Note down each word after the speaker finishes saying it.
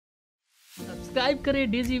Subscribe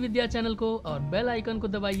करें DG विद्या channel को और बेल आइकन को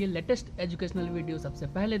दबाइए लेटेस्ट एजुकेशनल वीडियो सबसे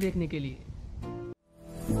पहले देखने के लिए।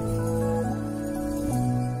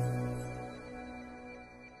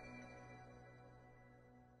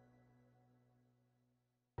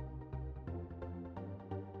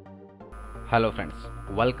 Hello friends,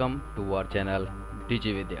 welcome to our channel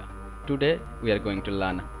DG Vidya. Today we are going to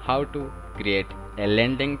learn how to create a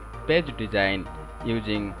landing page design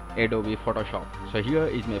using Adobe Photoshop. So here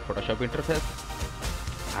is my Photoshop interface.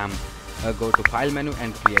 Go to file menu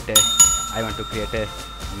and I want to create a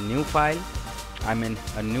new file.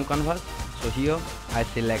 A new canvas. So here I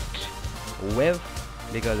select web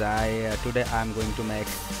because today I am going to make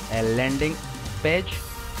a landing page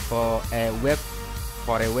for a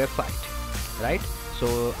website. Right, so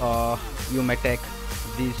you may take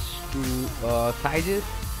these two sizes,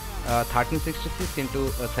 1366 into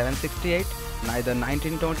 768, neither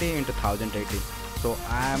 1920 into 1080. So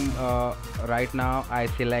I am right now I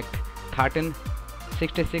select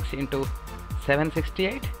 1366 into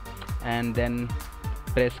 768 and then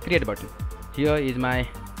press create button. Here is my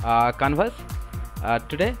canvas.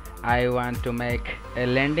 Today I want to make a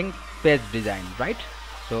landing page design, right?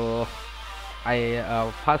 So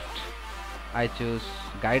first I choose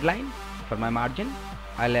guideline for my margin.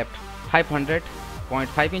 I left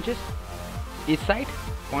 500.5 inches each side,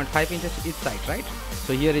 0.5 inches each side, right?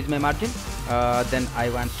 So here is my margin. Then I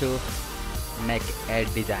want to make a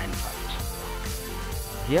design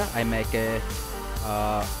first. Here I make a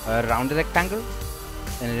round rectangle.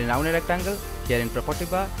 In a round rectangle, here in property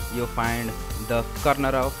bar you find the corner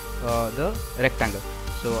of the rectangle.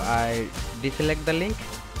 So I deselect the link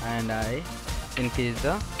and I increase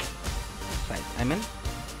the size,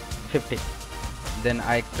 50. Then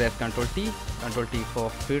I press Ctrl T for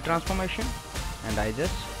free transformation and I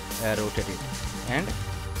just rotate it and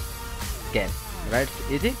scale. Right,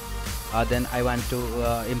 easy. Then I want to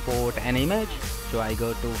import an image, so I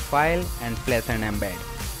go to file and place and embed.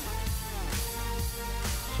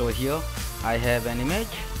 So here I have an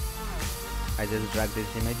image. I just drag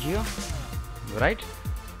this image here, right,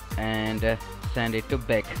 and send it to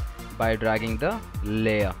back by dragging the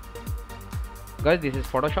layer. Guys, this is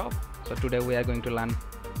Photoshop. So today we are going to learn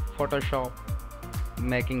Photoshop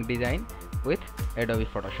making design with Adobe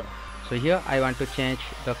Photoshop. So here I want to change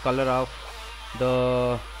the color of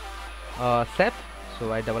the shape.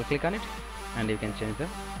 So I double click on it and you can change the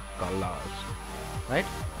colors, right?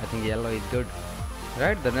 I think yellow is good,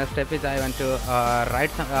 right? The next step is I want to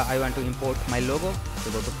I want to import my logo. So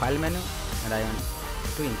go to file menu and I want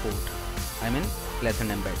to import, place and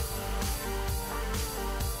embed.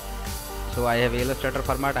 So I have Illustrator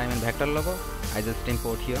format, I am in vector logo. I just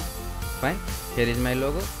import here. Fine. Here is my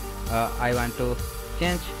logo. I want to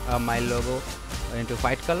change my logo into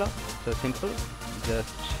white color. So simple.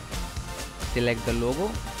 Just select the logo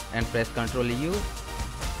and press Ctrl U.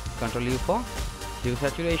 Ctrl U for hue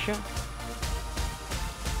saturation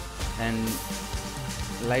and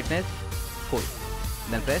lightness full.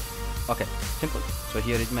 Then press OK. Simple. So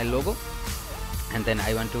here is my logo, and then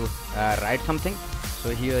I want to write something. So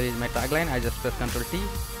here is my tagline. I just press Ctrl T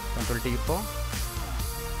for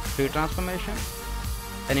free transformation.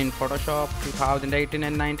 And in Photoshop 2018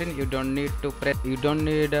 and 19, you don't need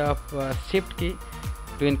a shift key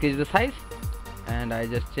to increase the size. And I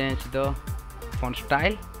just change the font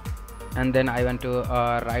style. And then I want to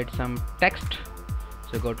write some text.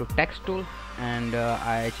 So go to text tool and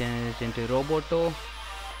I change into Roboto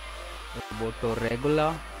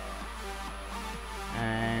regular.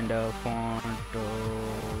 And font will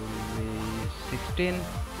be 16,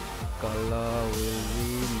 color will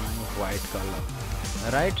be my white color,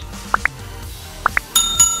 right?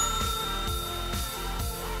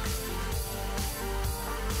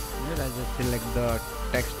 Here I just select the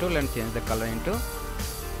text tool and change the color into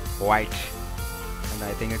white, and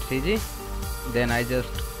I think it's easy. Then I just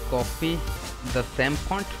copy the same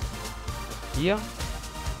font here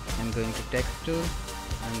and going to text tool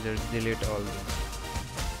and just delete all this.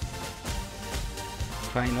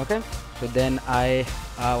 Fine, okay. So then I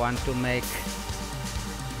want to make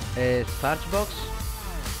a search box.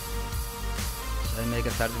 So I make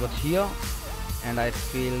a search box here and I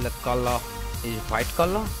feel the color is white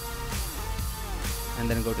color, and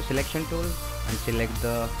then go to selection tool and select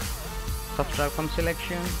the subtract from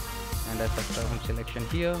selection, and I subtract from selection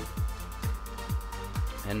here.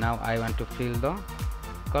 And now I want to fill the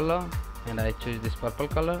color and I choose this purple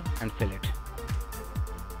color and fill it.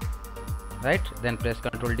 Right, then press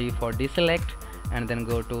Ctrl D for deselect and then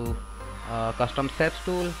go to custom shapes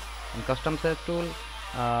tool. In custom shapes tool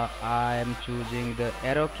I am choosing the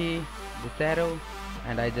arrow key, this arrow,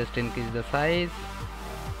 and I just increase the size,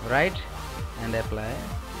 right, and apply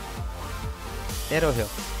arrow here,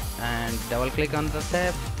 and double click on the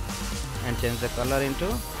shape and change the color into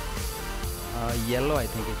yellow. I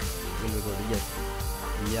think it will be good. Yes,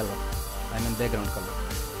 yellow. I mean background color.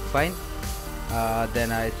 Fine.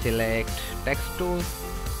 Then I select text tool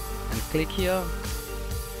and click here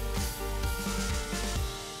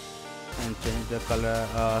and change the color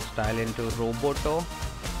style into roboto,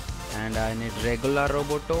 and I need regular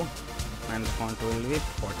roboto, and font will be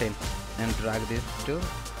 14, and drag this to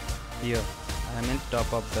here. I mean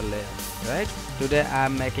top of the layer. Right. Today I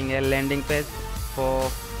am making a landing page for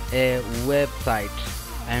a website,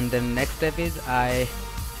 and the next step is I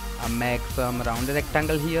make some rounded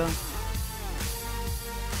rectangle here,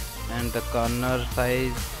 and the corner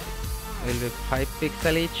size will be 5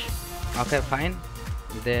 pixel each. Okay, fine.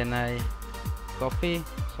 Then I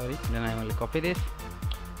only copy this,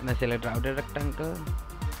 and I select rounded rectangle,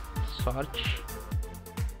 search,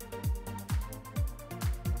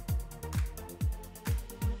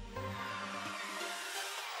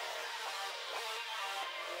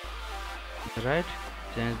 right,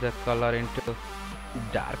 change the color into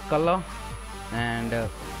dark color, and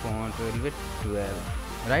font will be 12.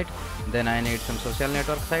 Right. Then I need some social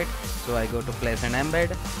network site, so I go to place and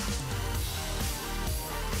embed,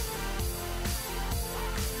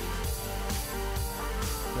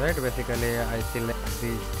 right. Basically I select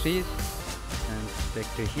these trees and stick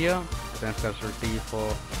to here, press Ctrl T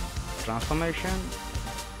for transformation.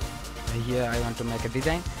 Here I want to make a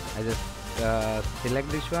design. I just select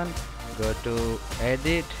this one, go to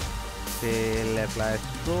edit, apply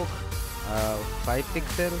stroke, 5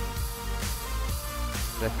 pixel,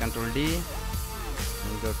 press Ctrl D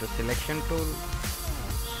and go to selection tool,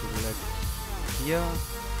 select here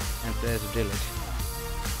and press delete,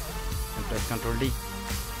 and press Ctrl D,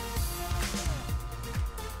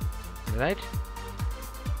 right,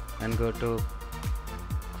 and go to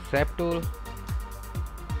shape tool,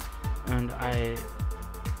 and I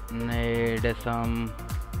need some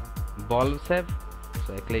ball shape,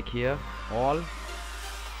 so I click here all,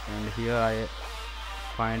 and here I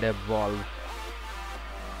find a ball,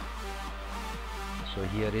 so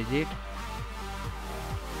here is it.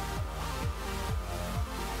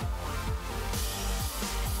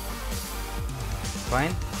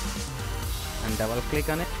 Fine, and double click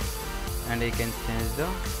on it, and you can change the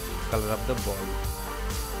color of the ball.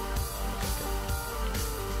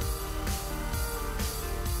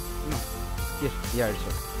 No, yes, yeah, it's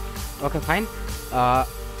okay. Okay, fine.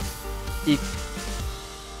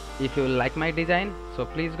 If you like my design, so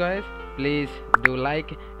please guys, please do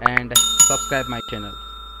like and subscribe my channel.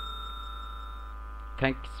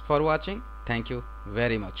 Thanks for watching. Thank you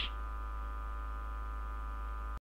very much.